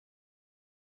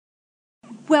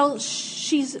Well,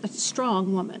 she's a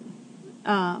strong woman,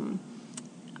 and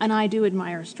I do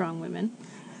admire strong women.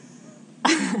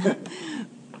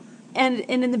 and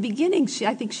in the beginning,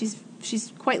 I think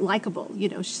she's quite likable. You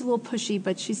know, she's a little pushy,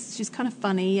 but she's kind of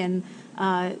funny, and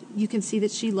you can see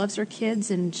that she loves her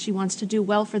kids and she wants to do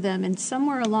well for them. And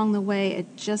somewhere along the way,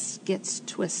 it just gets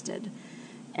twisted.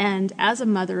 And as a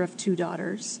mother of 2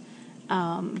 daughters,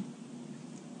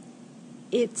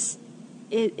 it's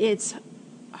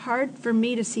hard for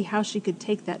me to see how she could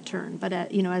take that turn.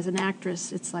 But you know, as an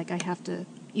actress, it's like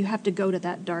you have to go to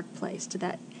that dark place, to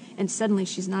that, and suddenly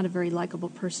she's not a very likable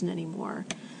person anymore.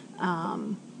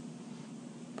 And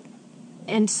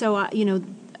so, you know,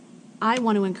 I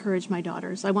want to encourage my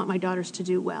daughters. I want my daughters to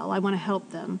do well. I want to help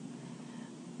them.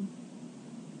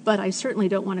 But I certainly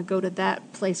don't want to go to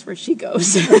that place where she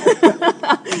goes.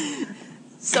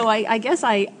 So I guess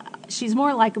she's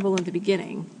more likable in the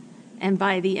beginning. And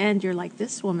by the end, you're like,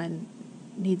 this woman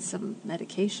needs some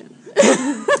medication.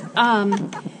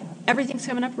 Everything's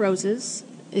Coming Up Roses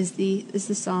is the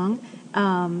song.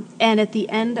 And at the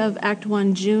end of Act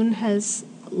 1, June has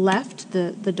left.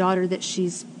 The daughter that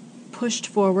she's pushed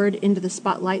forward into the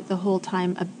spotlight the whole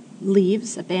time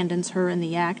leaves, abandons her in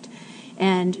the act.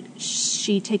 And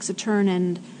she takes a turn,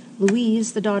 and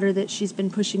Louise, the daughter that she's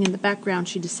been pushing in the background,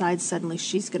 she decides suddenly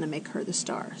she's going to make her the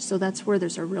star. So that's where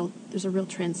there's a real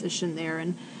transition there.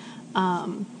 And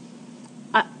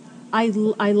I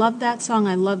love that song.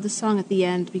 I love the song at the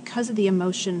end because of the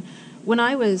emotion. When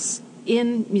I was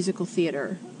in musical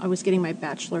theater, I was getting my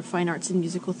Bachelor of Fine Arts in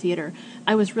musical theater,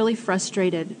 I was really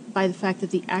frustrated by the fact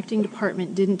that the acting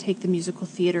department didn't take the musical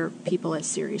theater people as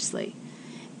seriously.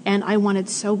 And I wanted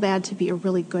so bad to be a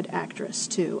really good actress,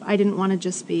 too. I didn't want to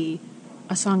just be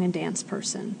a song and dance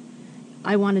person.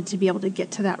 I wanted to be able to get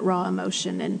to that raw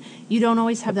emotion, and you don't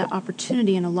always have that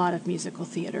opportunity in a lot of musical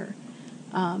theater.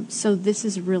 So this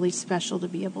is really special to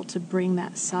be able to bring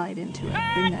that side into it,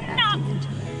 bring that acting into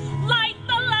it. Light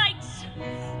the lights.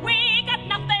 We got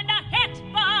nothing to hit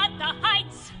but the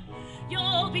heights.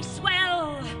 You'll be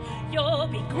swell. You'll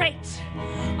be great.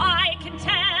 I can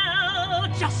tell.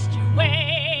 Just you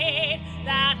wait.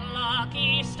 That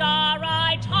lucky star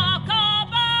I talk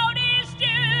about is due.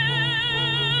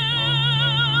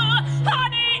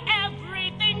 Honey,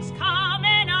 everything's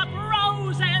coming up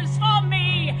roses for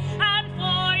me and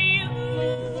for you.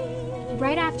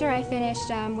 Right after I finished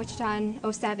Wichita in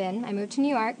 2007, I moved to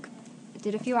New York,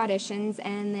 did a few auditions,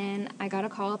 and then I got a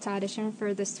call to audition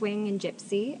for the Swing and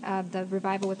Gypsy, the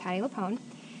revival with Patti LuPone.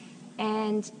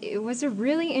 And it was a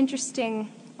really interesting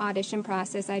audition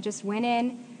process. I just went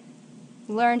in,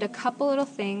 learned a couple little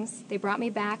things. They brought me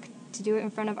back to do it in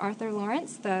front of Arthur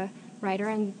Lawrence, the writer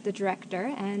and the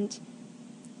director, and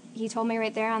he told me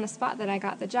right there on the spot that I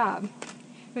got the job.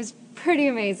 It was pretty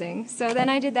amazing. So then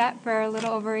I did that for a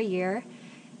little over a year,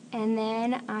 and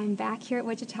then I'm back here at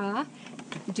Wichita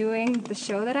doing the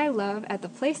show that I love at the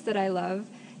place that I love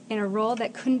in a role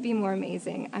that couldn't be more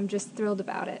amazing. I'm just thrilled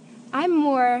about it. I'm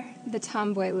more the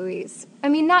tomboy Louise. I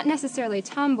mean, not necessarily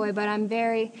tomboy, but I'm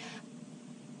very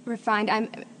refined.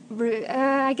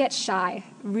 I get shy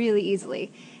really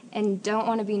easily and don't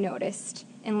want to be noticed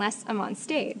unless I'm on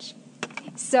stage.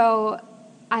 So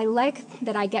I like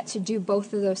that I get to do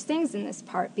both of those things in this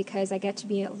part because I get to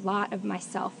be a lot of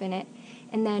myself in it.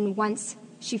 And then once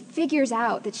she figures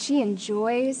out that she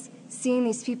enjoys seeing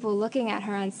these people looking at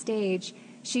her on stage,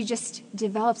 she just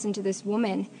develops into this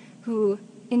woman who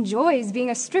enjoys being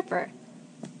a stripper.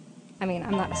 I mean,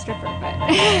 I'm not a stripper, but...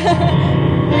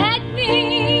 Let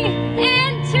me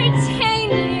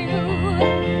entertain you.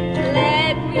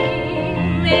 Let me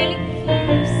make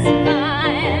you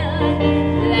smile.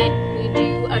 Let me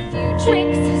do a few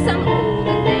tricks, some old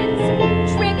and then some new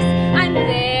tricks. I'm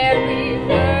very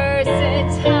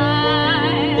versatile.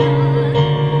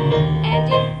 And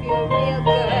if you're real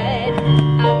good,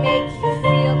 I'll make you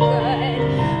feel good.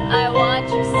 I want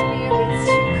your spirits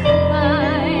to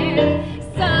climb.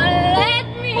 So let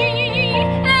me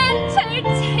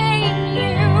entertain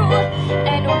you,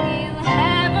 and we'll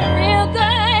have a real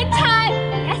good time.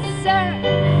 Yes, sir,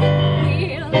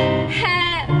 we'll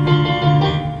have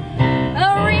a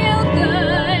real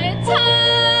good time.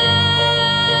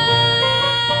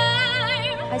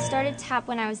 I started tap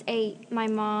when I was 8. My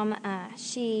mom,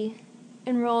 she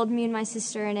enrolled me and my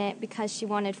sister in it because she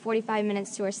wanted 45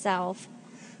 minutes to herself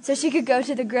so she could go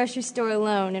to the grocery store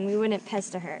alone and we wouldn't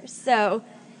pester her. So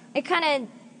it kind of,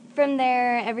 from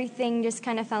there, everything just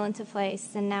kind of fell into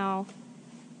place, and now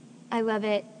I love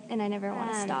it and I never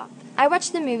want to stop. I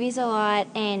watch the movies a lot,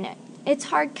 and it's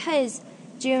hard because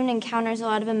June encounters a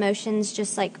lot of emotions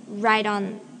just like right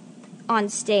on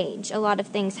stage. A lot of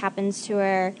things happens to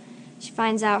her. she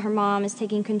finds out her mom is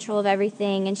taking control of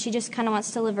everything, and she just kind of wants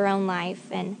to live her own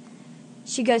life. And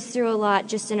she goes through a lot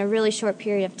just in a really short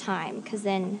period of time, because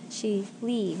then she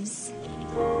leaves.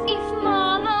 If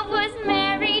Mama was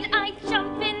married, I'd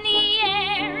jump in the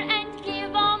air and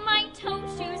give all my toe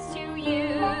shoes to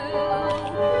you.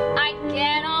 I'd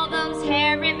get all those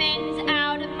hair ribbons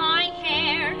out of my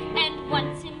hair, and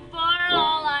once and for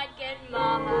all, I'd get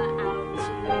Mama out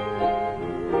too.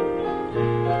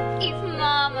 If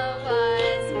Mama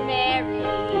was married.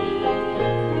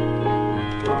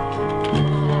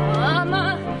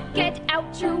 Mama, get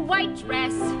out your white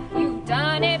dress. You've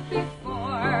done it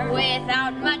before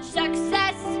without much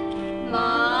success.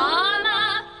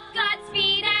 Mama,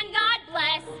 Godspeed and God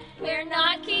bless. We're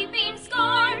not keeping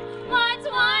score. What's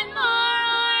one more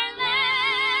or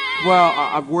less? Well,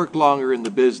 I've worked longer in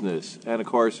the business, and of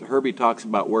course, Herbie talks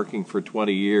about working for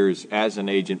 20 years as an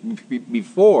agent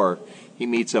before he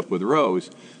meets up with Rose.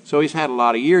 So he's had a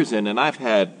lot of years in, and I've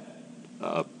had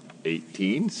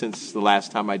 18 since the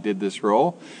last time I did this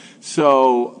role.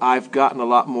 So I've gotten a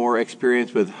lot more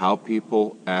experience with how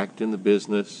people act in the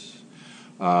business,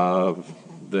 the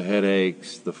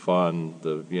headaches, the fun,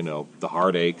 the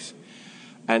heartaches.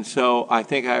 And so I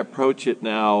think I approach it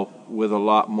now with a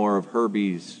lot more of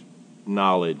Herbie's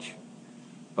knowledge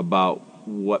about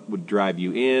what would drive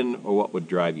you in or what would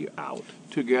drive you out.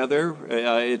 Together,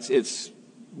 it's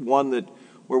one that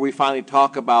where we finally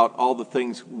talk about all the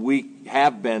things we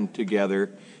have been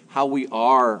together, how we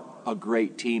are a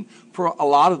great team. For a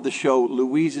lot of the show,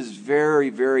 Louise is very,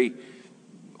 very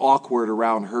awkward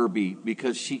around Herbie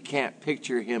because she can't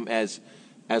picture him as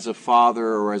a father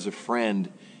or as a friend.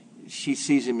 She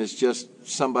sees him as just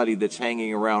somebody that's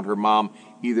hanging around her mom,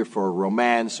 either for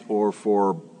romance or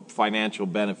for financial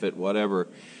benefit, whatever.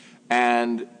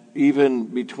 And even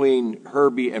between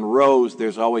Herbie and Rose,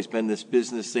 there's always been this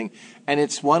business thing. And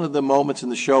it's one of the moments in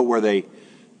the show where they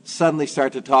suddenly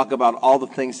start to talk about all the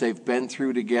things they've been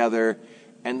through together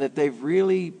and that they've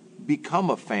really become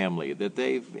a family, that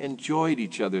they've enjoyed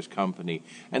each other's company,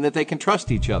 and that they can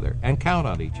trust each other and count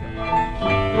on each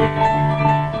other.